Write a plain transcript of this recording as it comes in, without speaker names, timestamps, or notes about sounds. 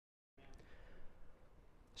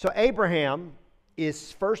So Abraham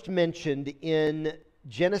is first mentioned in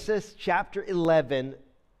Genesis chapter 11,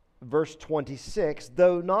 verse 26,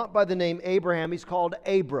 though not by the name Abraham, he's called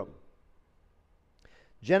Abram.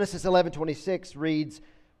 Genesis 11:26 reads,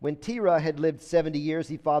 "When Terah had lived 70 years,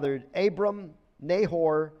 he fathered Abram,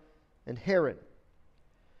 Nahor, and Haran."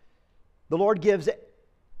 The Lord gives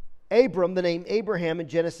Abram the name Abraham in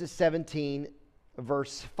Genesis 17,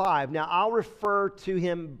 verse 5. Now, I'll refer to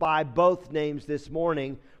him by both names this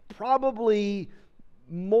morning, probably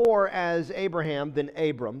more as Abraham than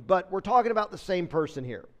Abram, but we're talking about the same person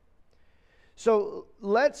here. So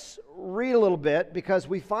let's read a little bit, because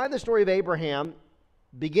we find the story of Abraham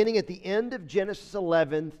beginning at the end of Genesis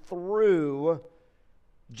 11 through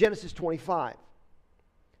Genesis 25.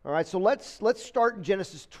 All right, so let's start in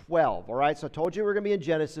Genesis 12. All right, so I told you we're going to be in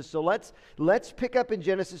Genesis, so let's pick up in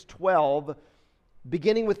Genesis 12,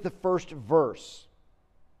 beginning with the first verse.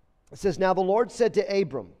 It says, "Now the Lord said to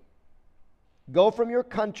Abram, 'Go from your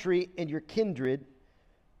country and your kindred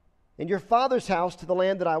and your father's house to the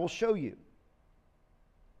land that I will show you.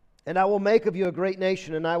 And I will make of you a great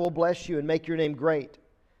nation, and I will bless you and make your name great,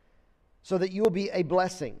 so that you will be a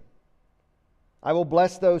blessing. I will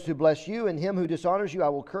bless those who bless you, and him who dishonors you I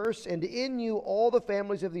will curse, and in you all the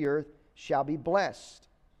families of the earth shall be blessed.'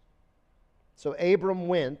 So Abram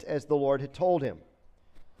went as the Lord had told him,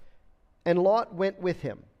 and Lot went with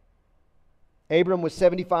him. Abram was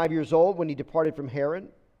 75 years old when he departed from Haran.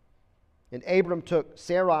 And Abram took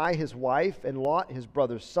Sarai his wife, and Lot his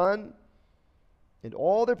brother's son, and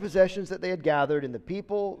all their possessions that they had gathered, and the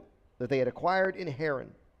people that they had acquired in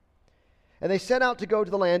Haran. And they set out to go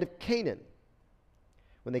to the land of Canaan.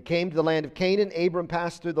 When they came to the land of Canaan, Abram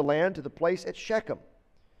passed through the land to the place at Shechem,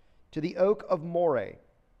 to the oak of Moreh.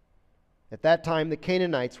 At that time the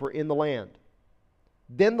Canaanites were in the land.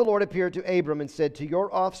 Then the Lord appeared to Abram and said, 'To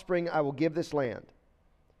your offspring I will give this land.'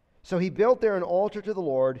 So he built there an altar to the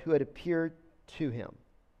Lord who had appeared to him."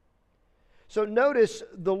 So notice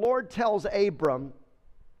the Lord tells Abram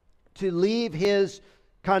to leave his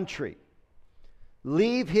country,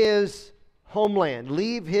 leave his homeland,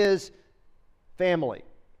 leave his family,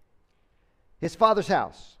 his father's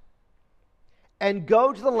house, and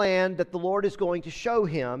go to the land that the Lord is going to show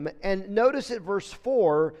him. And notice at verse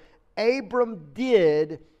 4, Abram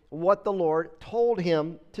did what the Lord told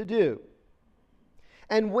him to do.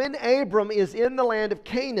 And when Abram is in the land of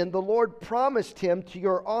Canaan, the Lord promised him, "To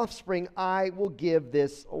your offspring I will give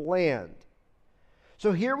this land."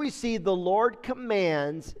 So here we see the Lord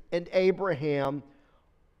commands and Abraham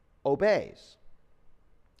obeys.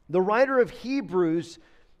 The writer of Hebrews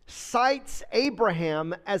cites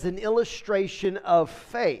Abraham as an illustration of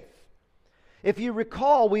faith. If you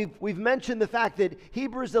recall, we've mentioned the fact that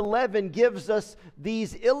Hebrews 11 gives us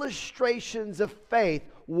these illustrations of faith.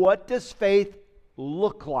 What does faith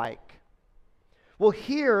look like? Well,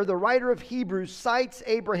 here the writer of Hebrews cites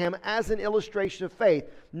Abraham as an illustration of faith.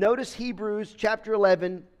 Notice Hebrews chapter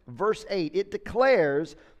 11, verse 8. It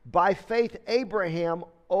declares, "By faith Abraham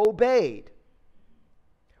obeyed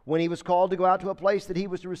when he was called to go out to a place that he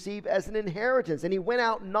was to receive as an inheritance. And he went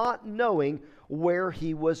out not knowing where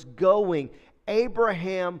he was going."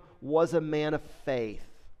 Abraham was a man of faith.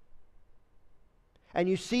 And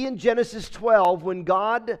you see in Genesis 12, when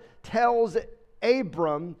God tells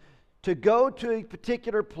Abram to go to a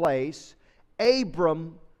particular place,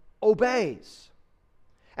 Abram obeys.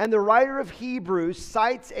 And the writer of Hebrews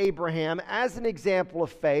cites Abraham as an example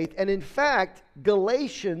of faith. And in fact,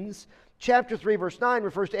 Galatians chapter 3, verse 9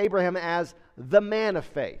 refers to Abraham as the man of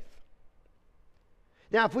faith.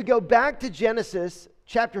 Now, if we go back to Genesis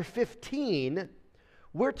chapter 15,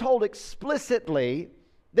 we're told explicitly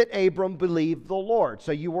that Abram believed the Lord.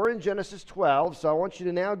 So you were in Genesis 12, so I want you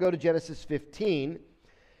to now go to Genesis 15.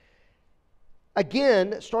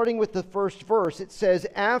 Again, starting with the first verse, it says,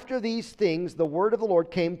 "After these things, the word of the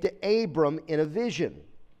Lord came to Abram in a vision.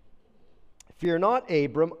 'Fear not,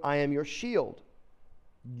 Abram, I am your shield.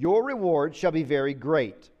 Your reward shall be very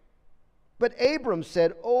great.' But Abram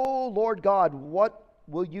said, 'O Lord God, what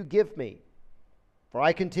will you give me? For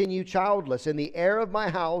I continue childless, and the heir of my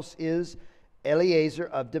house is Eliezer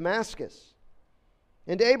of Damascus.'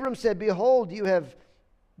 And Abram said, 'Behold, you have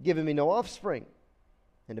given me no offspring,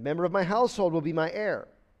 and a member of my household will be my heir.'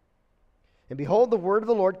 And behold, the word of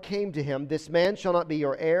the Lord came to him, 'This man shall not be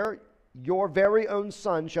your heir, your very own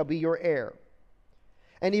son shall be your heir.'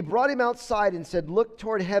 And he brought him outside and said, 'Look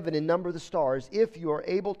toward heaven and number the stars, if you are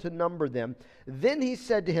able to number them.' Then he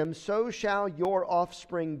said to him, 'So shall your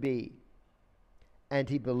offspring be.' And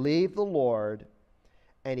he believed the Lord,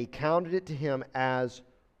 and he counted it to him as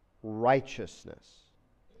righteousness."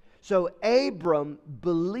 So Abram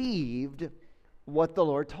believed what the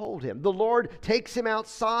Lord told him. The Lord takes him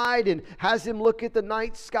outside and has him look at the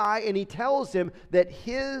night sky, and he tells him that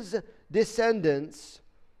his descendants,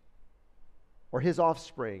 or his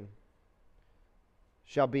offspring,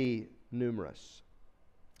 shall be numerous.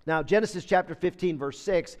 Now, Genesis chapter 15, verse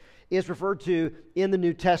 6 is referred to in the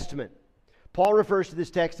New Testament. Paul refers to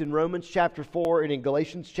this text in Romans chapter 4 and in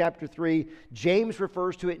Galatians chapter 3. James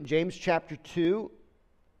refers to it in James chapter 2.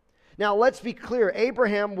 Now, let's be clear.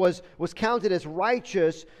 Abraham was counted as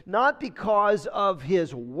righteous not because of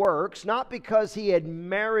his works, not because he had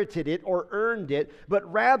merited it or earned it,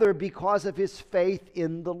 but rather because of his faith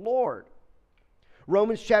in the Lord.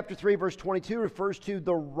 Romans chapter 3, verse 22 refers to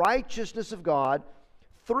the righteousness of God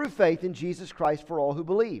through faith in Jesus Christ for all who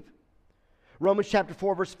believe. Romans chapter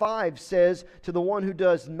 4, verse 5 says, to the one who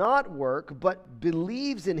does not work, but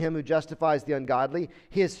believes in him who justifies the ungodly,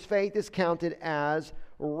 his faith is counted as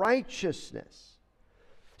righteousness.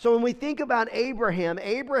 So when we think about Abraham,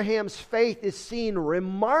 Abraham's faith is seen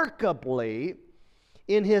remarkably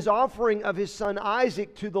in his offering of his son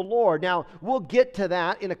Isaac to the Lord. Now, we'll get to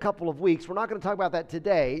that in a couple of weeks. We're not going to talk about that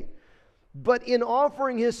today. But in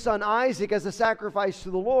offering his son Isaac as a sacrifice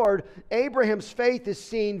to the Lord, Abraham's faith is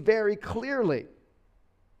seen very clearly.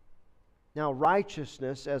 Now,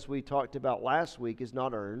 righteousness, as we talked about last week, is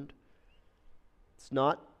not earned. It's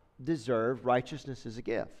not deserved. Righteousness is a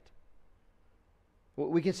gift.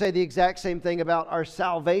 We can say the exact same thing about our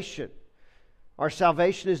salvation. Our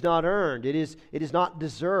salvation is not earned. It is not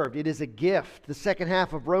deserved. It is a gift. The second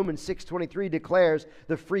half of Romans 6:23 declares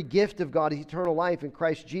the free gift of God is eternal life in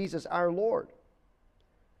Christ Jesus our Lord.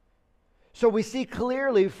 So we see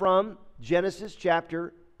clearly from Genesis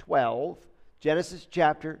chapter 12, Genesis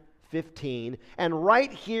chapter 15, and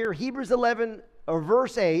right here, Hebrews 11, or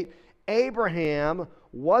verse 8, Abraham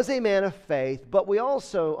was a man of faith, but we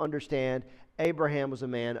also understand Abraham was a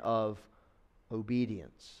man of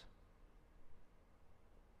obedience.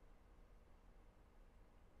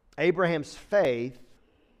 Abraham's faith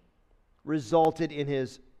resulted in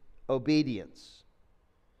his obedience.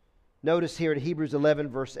 Notice here in Hebrews 11,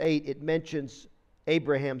 verse 8, it mentions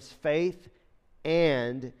Abraham's faith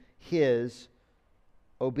and his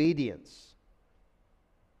obedience.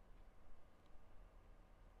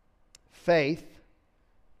 Faith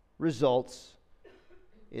results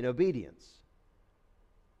in obedience.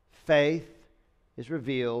 Faith is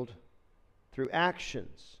revealed through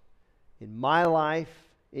actions in my life,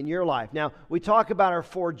 in your life. Now, we talk about our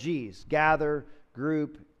 4 G's: gather,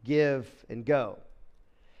 group, give, and go.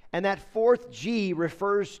 And that 4th G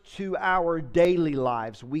refers to our daily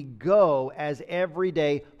lives. We go as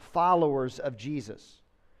everyday followers of Jesus.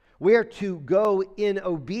 We are to go in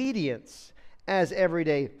obedience as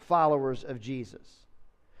everyday followers of Jesus.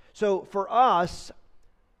 So for us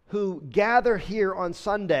who gather here on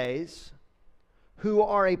Sundays, who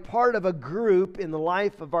are a part of a group in the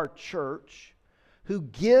life of our church, who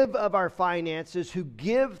give of our finances, who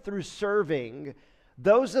give through serving,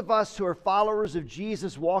 those of us who are followers of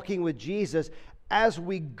Jesus, walking with Jesus, as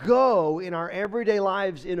we go in our everyday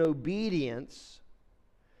lives in obedience,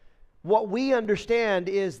 what we understand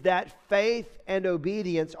is that faith and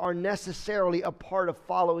obedience are necessarily a part of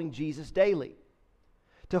following Jesus daily.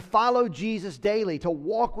 To follow Jesus daily, to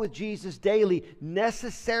walk with Jesus daily,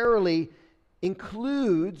 necessarily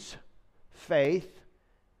includes faith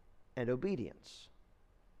and obedience.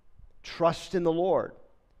 Trust in the Lord,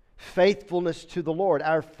 faithfulness to the Lord.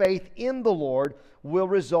 Our faith in the Lord will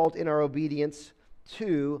result in our obedience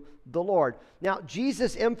to the Lord. Now,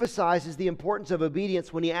 Jesus emphasizes the importance of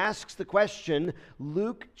obedience when he asks the question,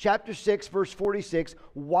 Luke chapter 6, verse 46,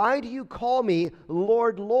 "Why do you call me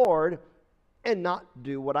Lord, Lord, and not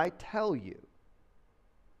do what I tell you?"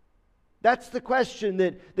 That's the question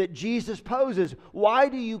that Jesus poses. Why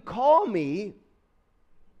do you call me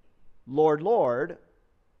Lord, Lord,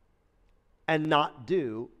 and not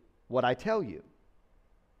do what I tell you?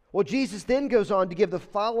 Well, Jesus then goes on to give the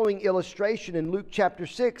following illustration in Luke chapter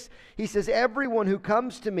 6. He says, "Everyone who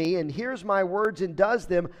comes to me and hears my words and does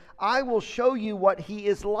them, I will show you what he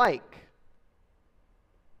is like.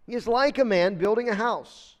 He is like a man building a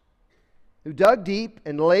house, who dug deep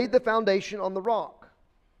and laid the foundation on the rock.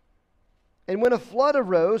 And when a flood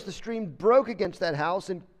arose, the stream broke against that house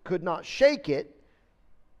and could not shake it,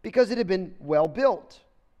 because it had been well built.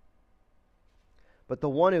 But the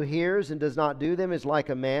one who hears and does not do them is like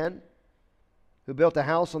a man who built a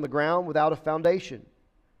house on the ground without a foundation.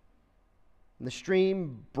 And the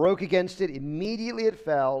stream broke against it. Immediately it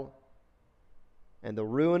fell, and the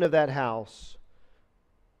ruin of that house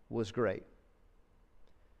was great."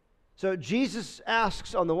 So Jesus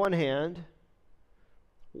asks, on the one hand,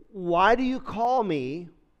 why do you call me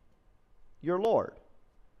your Lord?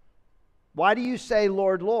 Why do you say,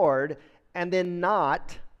 Lord, Lord, and then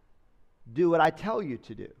not do what I tell you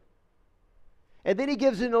to do? And then he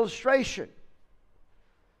gives an illustration.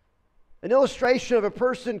 An illustration of a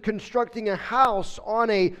person constructing a house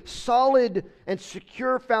on a solid and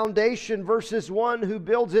secure foundation versus one who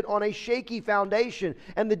builds it on a shaky foundation.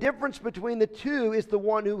 And the difference between the two is the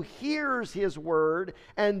one who hears his word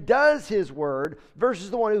and does his word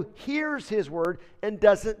versus the one who hears his word and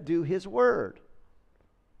doesn't do his word.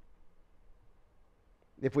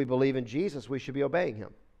 If we believe in Jesus, we should be obeying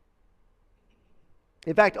him.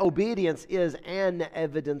 In fact, obedience is an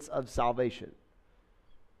evidence of salvation.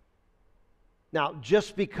 Now,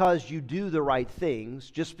 just because you do the right things,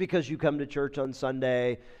 just because you come to church on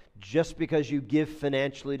Sunday, just because you give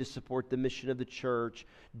financially to support the mission of the church,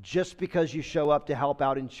 just because you show up to help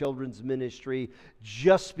out in children's ministry,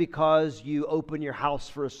 just because you open your house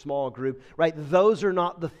for a small group, right? Those are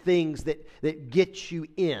not the things that get you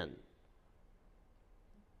in.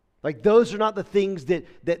 Like, those are not the things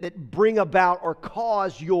that bring about or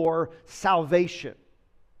cause your salvation.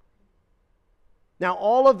 Now,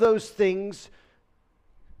 all of those things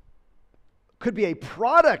could be a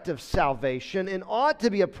product of salvation and ought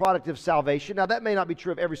to be a product of salvation. Now, that may not be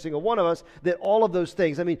true of every single one of us, that all of those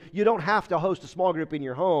things, I mean, you don't have to host a small group in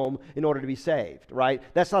your home in order to be saved, right?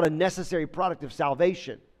 That's not a necessary product of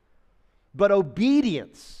salvation. But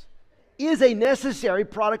obedience is a necessary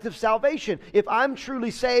product of salvation. If I'm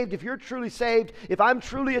truly saved, if you're truly saved, if I'm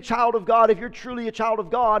truly a child of God, if you're truly a child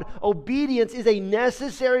of God, obedience is a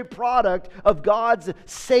necessary product of God's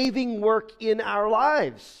saving work in our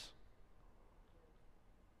lives.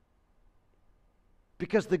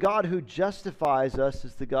 Because the God who justifies us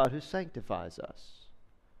is the God who sanctifies us.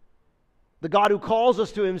 The God who calls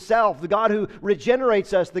us to himself, the God who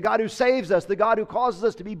regenerates us, the God who saves us, the God who causes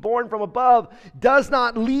us to be born from above, does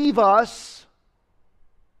not leave us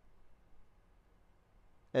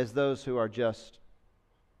as those who are just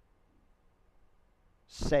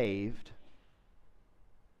saved.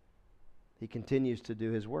 He continues to do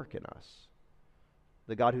his work in us.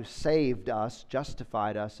 The God who saved us,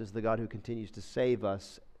 justified us, is the God who continues to save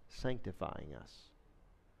us, sanctifying us.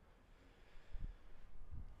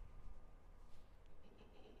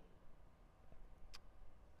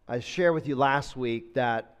 I shared with you last week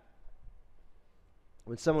that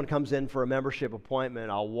when someone comes in for a membership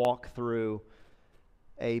appointment, I'll walk through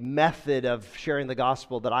a method of sharing the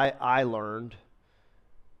gospel that I learned,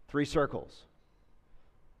 3 circles.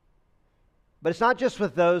 But it's not just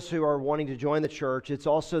with those who are wanting to join the church, it's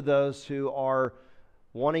also those who are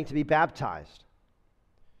wanting to be baptized.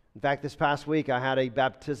 In fact, this past week I had a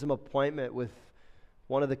baptism appointment with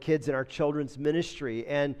one of the kids in our children's ministry,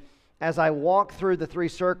 and as I walk through the 3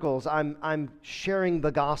 circles, I'm sharing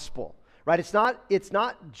the gospel. Right? It's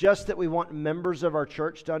not just that we want members of our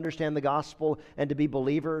church to understand the gospel and to be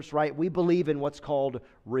believers, right? We believe in what's called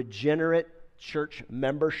regenerate church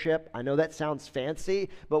membership. I know that sounds fancy,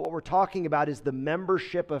 but what we're talking about is the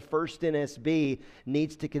membership of First NSB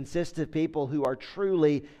needs to consist of people who are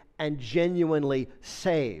truly and genuinely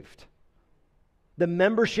saved. The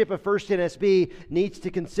membership of First NSB needs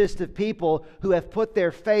to consist of people who have put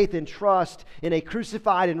their faith and trust in a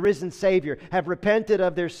crucified and risen Savior, have repented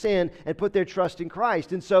of their sin and put their trust in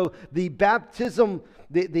Christ. And so the baptism,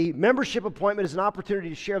 the membership appointment is an opportunity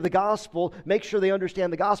to share the gospel, make sure they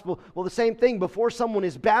understand the gospel. Well, the same thing, before someone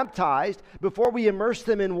is baptized, before we immerse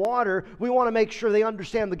them in water, we want to make sure they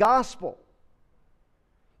understand the gospel.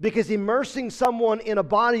 Because immersing someone in a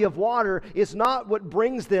body of water is not what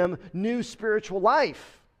brings them new spiritual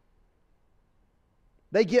life.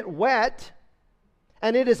 They get wet,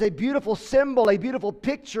 and it is a beautiful symbol, a beautiful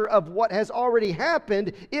picture of what has already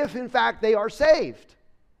happened if, in fact, they are saved.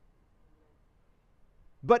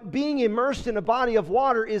 But being immersed in a body of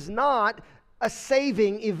water is not a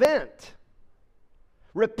saving event.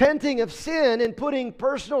 Repenting of sin and putting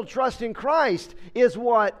personal trust in Christ is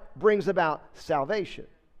what brings about salvation.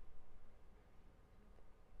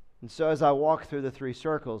 And so as I walk through the 3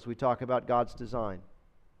 circles, we talk about God's design.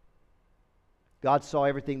 God saw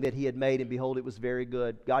everything that He had made, and behold, it was very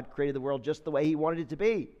good. God created the world just the way He wanted it to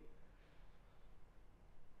be.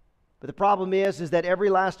 But the problem is that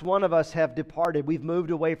every last one of us have departed. We've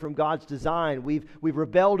moved away from God's design. We've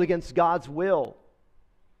rebelled against God's will.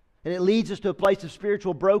 And it leads us to a place of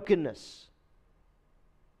spiritual brokenness.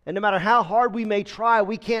 And no matter how hard we may try,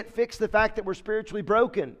 we can't fix the fact that we're spiritually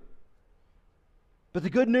broken. But the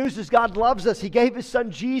good news is God loves us. He gave His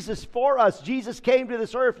Son Jesus for us. Jesus came to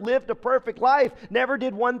this earth, lived a perfect life, never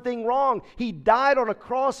did one thing wrong. He died on a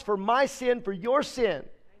cross for my sin, for your sin.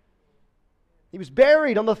 He was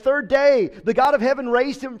buried on the third day. The God of heaven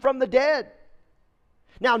raised him from the dead.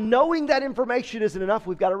 Now, knowing that information isn't enough,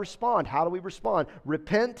 we've got to respond. How do we respond?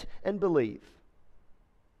 Repent and believe.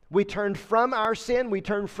 We turn from our sin, we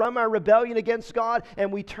turn from our rebellion against God,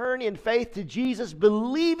 and we turn in faith to Jesus,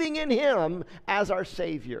 believing in Him as our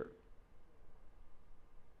Savior.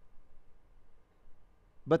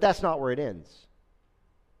 But that's not where it ends.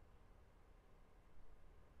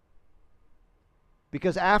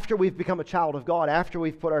 Because after we've become a child of God, after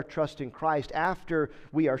we've put our trust in Christ, after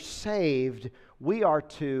we are saved, we are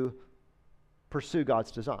to pursue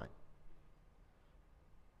God's design.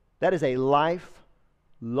 That is a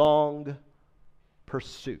lifelong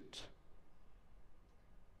pursuit.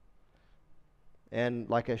 And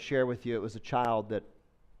like I share with you, it was a child that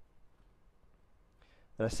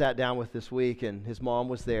I sat down with this week, and his mom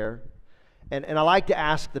was there. And I like to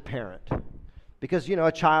ask the parent, because, you know,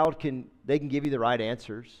 a child can give you the right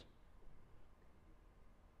answers.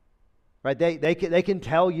 Right? They can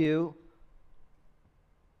tell you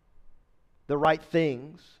the right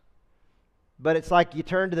things. But it's like you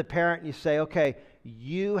turn to the parent and you say, okay,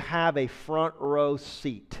 you have a front row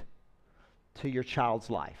seat to your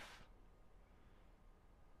child's life.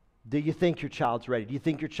 Do you think your child's ready? Do you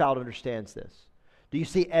think your child understands this? Do you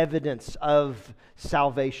see evidence of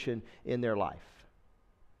salvation in their life?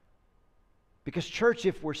 Because, church,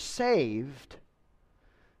 if we're saved,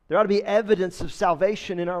 there ought to be evidence of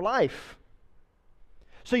salvation in our life.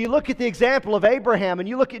 So you look at the example of Abraham, and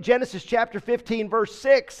you look at Genesis chapter 15, verse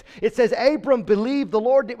 6. It says, Abram believed the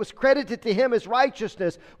Lord, and it was credited to him as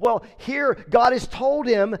righteousness. Well, here God has told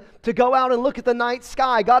him to go out and look at the night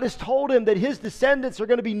sky. God has told him that his descendants are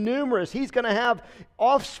going to be numerous. He's going to have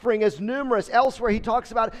offspring as numerous. Elsewhere he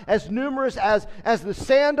talks about as numerous as the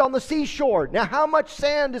sand on the seashore. Now, how much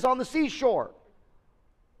sand is on the seashore?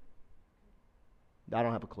 I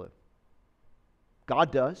don't have a clue.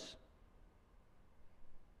 God does.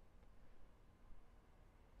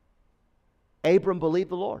 Abram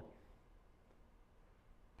believed the Lord.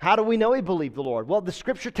 How do we know he believed the Lord? Well, the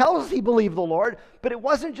Scripture tells us he believed the Lord, but it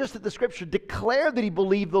wasn't just that the Scripture declared that he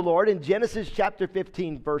believed the Lord in Genesis chapter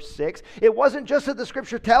 15, verse 6. It wasn't just that the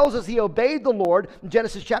Scripture tells us he obeyed the Lord in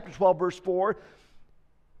Genesis chapter 12, verse 4.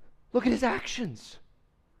 Look at his actions.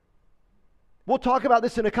 We'll talk about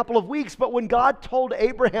this in a couple of weeks, but when God told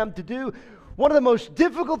Abraham to do one of the most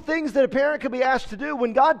difficult things that a parent could be asked to do,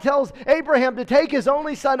 when God tells Abraham to take his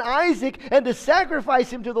only son Isaac and to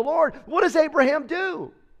sacrifice him to the Lord, what does Abraham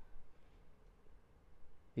do?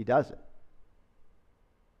 He does it.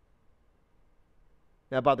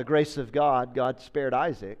 Now, by the grace of God, God spared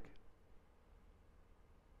Isaac.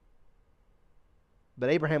 But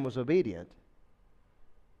Abraham was obedient.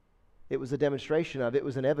 It was a demonstration of, it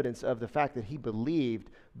was an evidence of the fact that he believed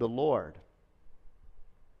the Lord.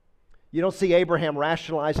 You don't see Abraham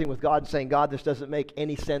rationalizing with God and saying, God, this doesn't make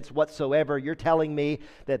any sense whatsoever. You're telling me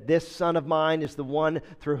that this son of mine is the one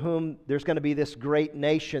through whom there's going to be this great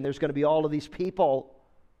nation. There's going to be all of these people.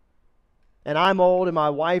 And I'm old and my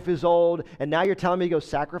wife is old. And now you're telling me to go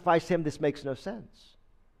sacrifice him? This makes no sense.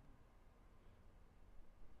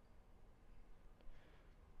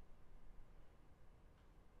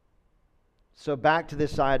 So back to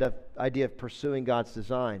this idea of pursuing God's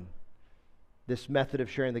design. This method of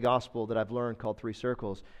sharing the gospel that I've learned called 3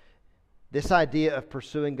 Circles. This idea of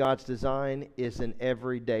pursuing God's design is an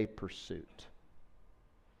everyday pursuit.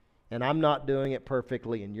 And I'm not doing it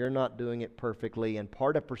perfectly, and you're not doing it perfectly. And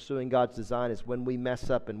part of pursuing God's design is when we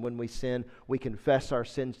mess up and when we sin, we confess our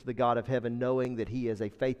sins to the God of heaven, knowing that He is a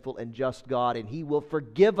faithful and just God, and He will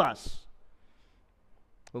forgive us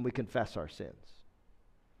when we confess our sins.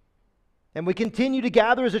 And we continue to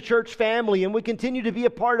gather as a church family, and we continue to be a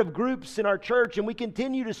part of groups in our church, and we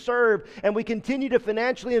continue to serve, and we continue to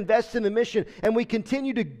financially invest in the mission, and we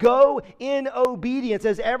continue to go in obedience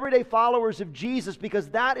as everyday followers of Jesus, because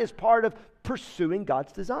that is part of pursuing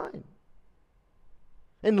God's design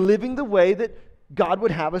and living the way that God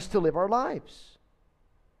would have us to live our lives.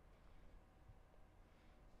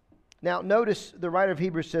 Now, notice the writer of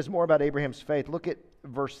Hebrews says more about Abraham's faith. Look at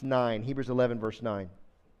verse 9, Hebrews 11, verse 9.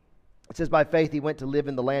 It says, by faith he went to live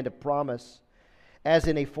in the land of promise, as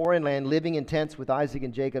in a foreign land, living in tents with Isaac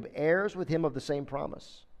and Jacob, heirs with him of the same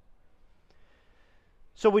promise.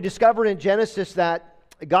 So we discovered in Genesis that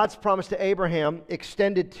God's promise to Abraham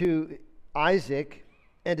extended to Isaac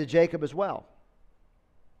and to Jacob as well.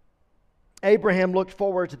 Abraham looked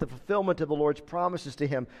forward to the fulfillment of the Lord's promises to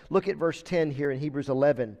him. Look at verse 10 here in Hebrews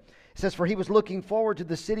 11. It says, for he was looking forward to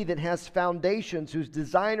the city that has foundations, whose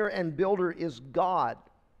designer and builder is God.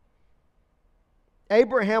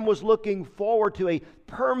 Abraham was looking forward to a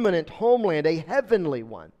permanent homeland, a heavenly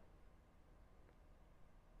one.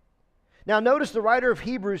 Now notice the writer of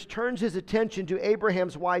Hebrews turns his attention to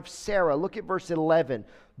Abraham's wife Sarah. Look at verse 11.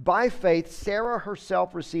 By faith, Sarah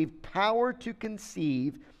herself received power to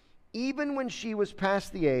conceive, even when she was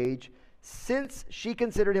past the age, since she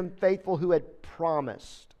considered him faithful who had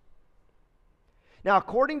promised. Now,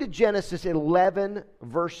 according to Genesis 11,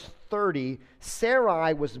 verse 30,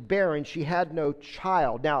 Sarai was barren. She had no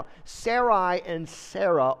child. Now, Sarai and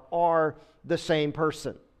Sarah are the same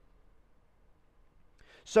person.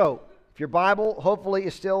 So, if your Bible hopefully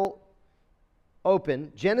is still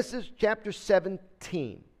open, Genesis chapter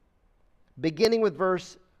 17, beginning with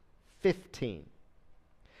verse 15.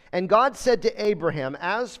 And God said to Abraham,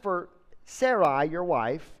 as for Sarai, your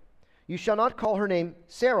wife, you shall not call her name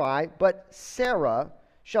Sarai, but Sarah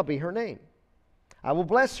shall be her name. I will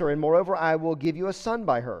bless her, and moreover I will give you a son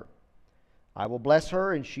by her. I will bless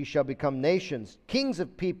her, and she shall become nations. Kings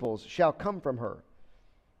of peoples shall come from her.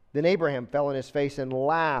 Then Abraham fell on his face and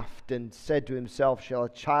laughed and said to himself, shall a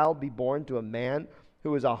child be born to a man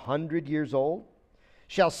who is 100 years old?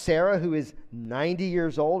 Shall Sarah, who is 90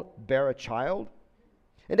 years old, bear a child?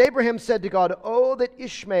 And Abraham said to God, oh, that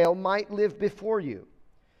Ishmael might live before you.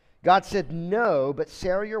 God said, no, but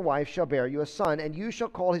Sarah your wife shall bear you a son, and you shall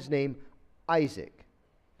call his name Isaac.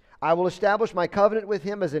 I will establish my covenant with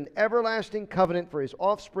him as an everlasting covenant for his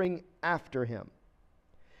offspring after him.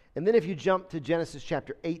 And then if you jump to Genesis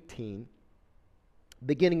chapter 18,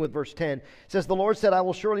 beginning with verse 10, it says, the Lord said, I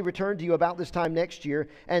will surely return to you about this time next year,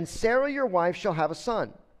 and Sarah your wife shall have a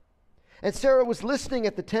son. And Sarah was listening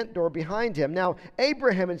at the tent door behind him. Now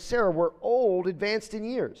Abraham and Sarah were old, advanced in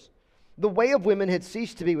years. The way of women had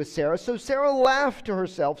ceased to be with Sarah, so Sarah laughed to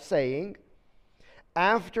herself, saying,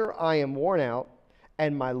 after I am worn out,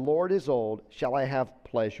 and my Lord is old, shall I have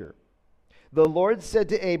pleasure? The Lord said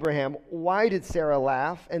to Abraham, why did Sarah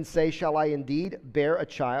laugh and say, shall I indeed bear a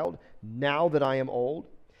child now that I am old?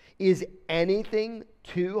 Is anything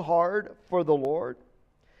too hard for the Lord?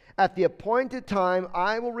 At the appointed time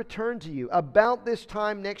I will return to you about this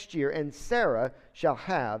time next year, and Sarah shall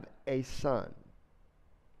have a son.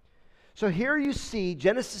 So here you see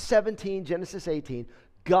Genesis 17, Genesis 18,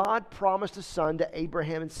 God promised a son to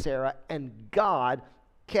Abraham and Sarah, and God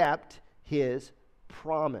kept his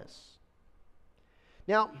promise.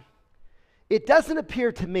 Now, it doesn't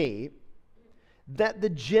appear to me that the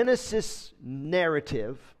Genesis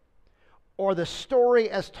narrative or the story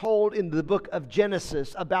as told in the book of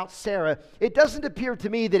Genesis about Sarah, it doesn't appear to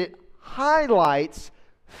me that it highlights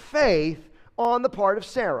faith on the part of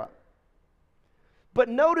Sarah. But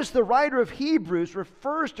notice the writer of Hebrews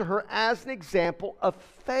refers to her as an example of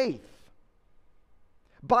faith.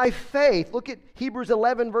 By faith, look at Hebrews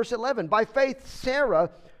 11, verse 11. By faith, Sarah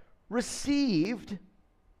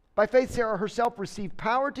herself received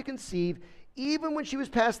power to conceive, even when she was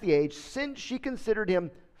past the age, since she considered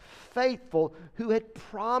him faithful who had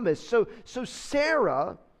promised. So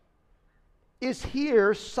Sarah is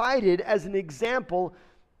here cited as an example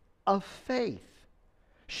of faith.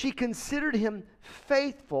 She considered him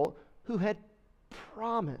faithful who had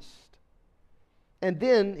promised. And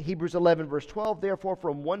then Hebrews 11, verse 12, therefore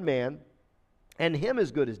from one man, and him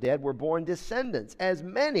as good as dead, were born descendants, as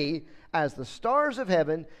many as the stars of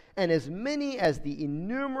heaven, and as many as the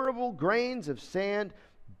innumerable grains of sand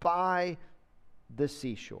by the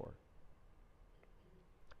seashore.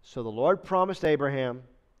 So the Lord promised Abraham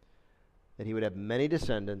that he would have many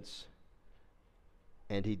descendants,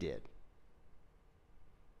 and he did.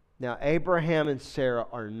 Now, Abraham and Sarah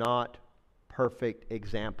are not perfect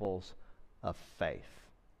examples of faith.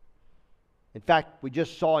 In fact, we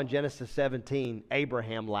just saw in Genesis 17,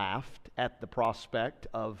 Abraham laughed at the prospect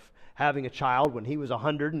of having a child when he was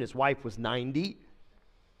 100 and his wife was 90. We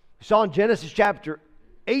saw in Genesis chapter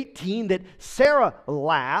 18 that Sarah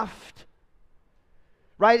laughed,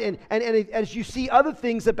 right? And as you see other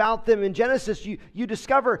things about them in Genesis, you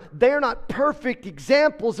discover they're not perfect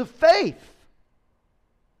examples of faith.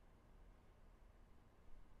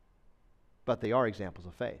 But they are examples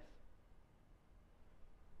of faith.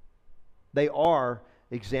 They are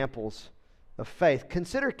examples of faith.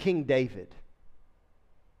 Consider King David.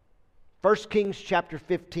 1 Kings chapter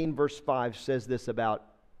 15 verse 5 says this about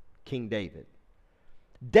King David.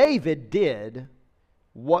 David did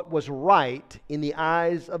what was right in the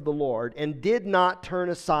eyes of the Lord and did not turn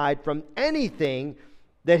aside from anything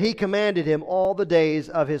that he commanded him all the days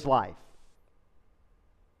of his life.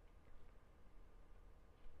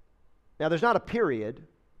 Now, there's not a period,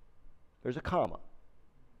 there's a comma.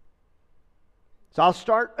 So I'll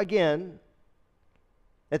start again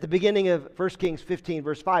at the beginning of 1 Kings 15,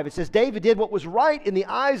 verse 5. It says, David did what was right in the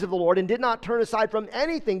eyes of the Lord and did not turn aside from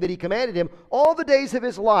anything that he commanded him all the days of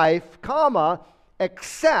his life, comma,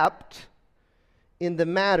 except in the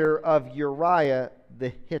matter of Uriah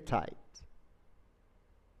the Hittite.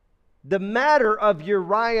 The matter of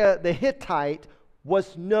Uriah the Hittite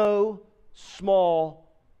was no small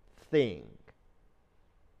thing.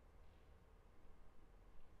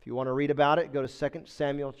 If you want to read about it, go to 2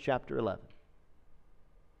 Samuel chapter 11.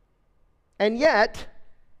 And yet,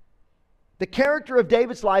 the character of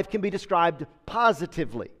David's life can be described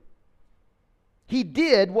positively. He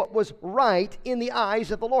did what was right in the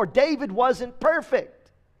eyes of the Lord. David wasn't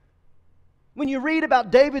perfect. When you read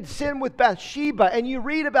about David's sin with Bathsheba, and you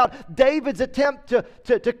read about David's attempt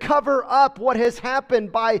to cover up what has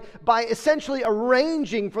happened by essentially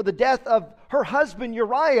arranging for the death of her husband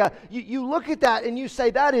Uriah, you look at that and you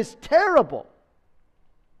say, that is terrible.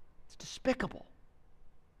 It's despicable.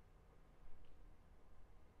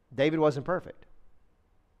 David wasn't perfect.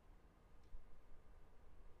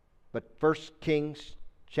 But 1 Kings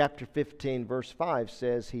chapter 15 verse 5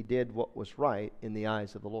 says he did what was right in the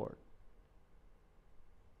eyes of the Lord.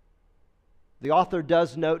 The author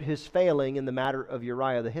does note his failing in the matter of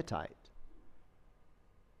Uriah the Hittite.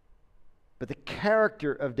 But the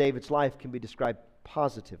character of David's life can be described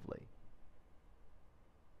positively.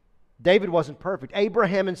 David wasn't perfect.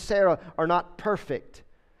 Abraham and Sarah are not perfect.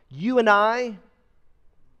 You and I,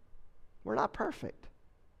 we're not perfect.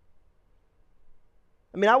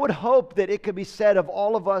 I mean, I would hope that it could be said of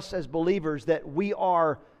all of us as believers that we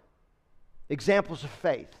are examples of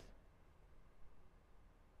faith.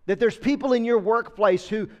 That there's people in your workplace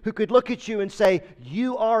who could look at you and say,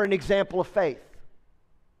 you are an example of faith.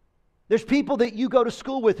 There's people that you go to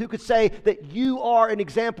school with who could say that you are an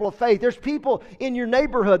example of faith. There's people in your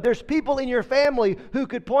neighborhood. There's people in your family who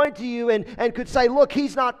could point to you and could say, look,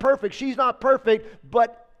 he's not perfect, she's not perfect,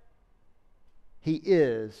 but she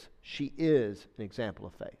is an example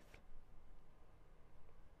of faith.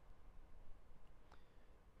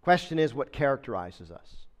 Question is, what characterizes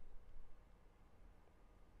us?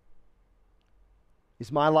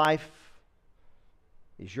 Is my life,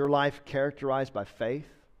 is your life characterized by faith?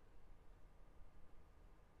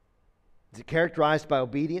 Is it characterized by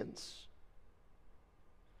obedience?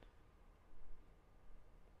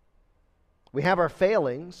 We have our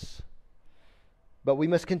failings, but we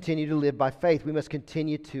must continue to live by faith. We must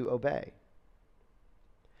continue to obey.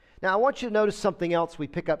 Now, I want you to notice something else we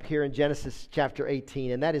pick up here in Genesis chapter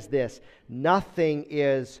 18, and that is this: nothing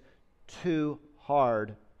is too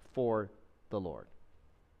hard for the Lord.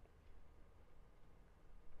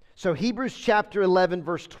 So Hebrews chapter 11,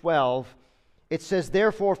 verse 12, it says,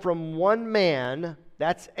 therefore from one man,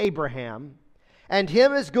 that's Abraham, and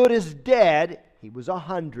him as good as dead, he was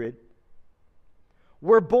 100,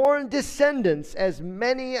 were born descendants as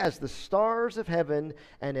many as the stars of heaven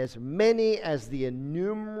and as many as the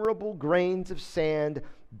innumerable grains of sand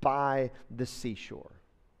by the seashore.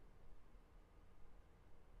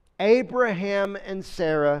 Abraham and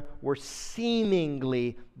Sarah were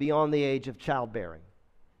seemingly beyond the age of childbearing.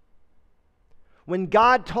 When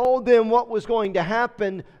God told them what was going to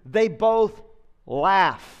happen, they both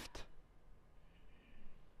laughed.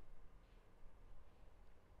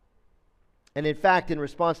 And in fact, in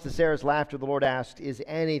response to Sarah's laughter, the Lord asked, is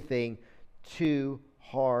anything too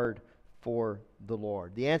hard for the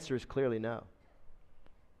Lord? The answer is clearly no.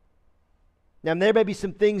 Now, there may be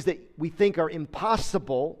some things that we think are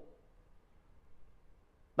impossible.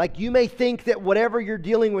 Like you may think that whatever you're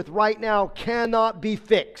dealing with right now cannot be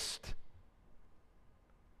fixed.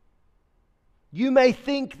 You may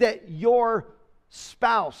think that your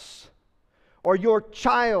spouse or your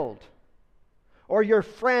child or your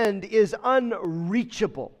friend is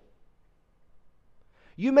unreachable.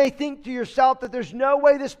 You may think to yourself that there's no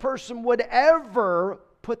way this person would ever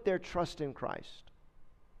put their trust in Christ.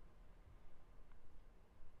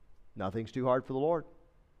 Nothing's too hard for the Lord.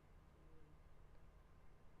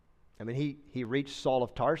 I mean, he reached Saul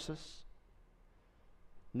of Tarsus.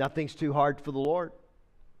 Nothing's too hard for the Lord.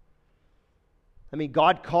 I mean,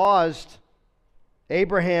 God caused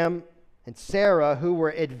Abraham and Sarah, who were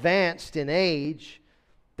advanced in age,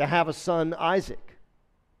 to have a son, Isaac.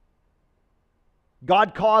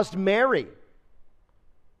 God caused Mary,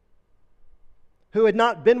 who had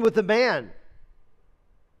not been with a man,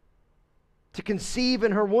 to conceive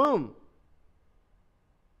in her womb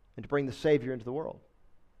and to bring the Savior into the world.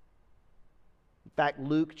 In fact,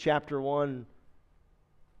 Luke chapter 1,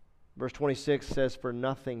 verse 26 says, for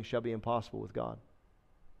nothing shall be impossible with God.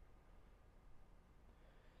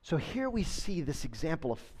 So here we see this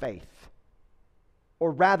example of faith,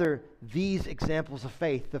 or rather these examples of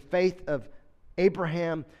faith, the faith of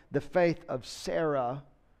Abraham, the faith of Sarah,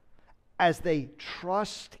 as they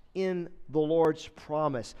trust in the Lord's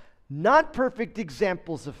promise. Not perfect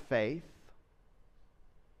examples of faith,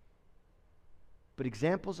 but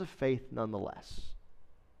examples of faith nonetheless.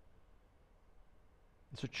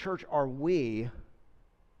 And so, church, are we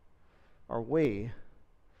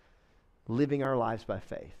living our lives by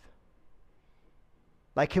faith?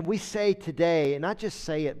 Like, can we say today, and not just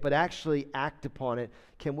say it, but actually act upon it,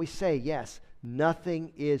 can we say, yes,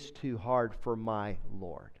 nothing is too hard for my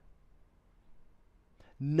Lord?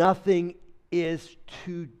 Nothing is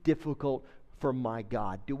too difficult for my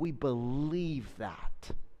God. Do we believe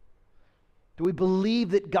that? Do we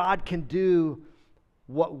believe that God can do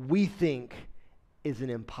what we think is an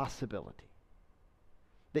impossibility?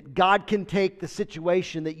 That God can take the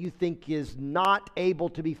situation that you think is not able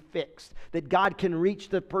to be fixed. That God can reach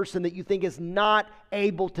the person that you think is not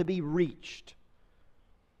able to be reached.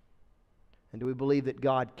 And do we believe that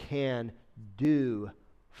God can do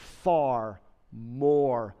far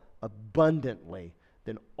more abundantly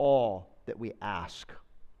than all that we ask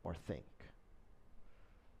or think?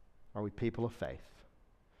 Are we people of faith?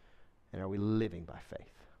 And are we living by faith?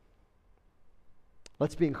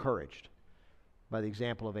 Let's be encouraged by the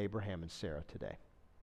example of Abraham and Sarah today.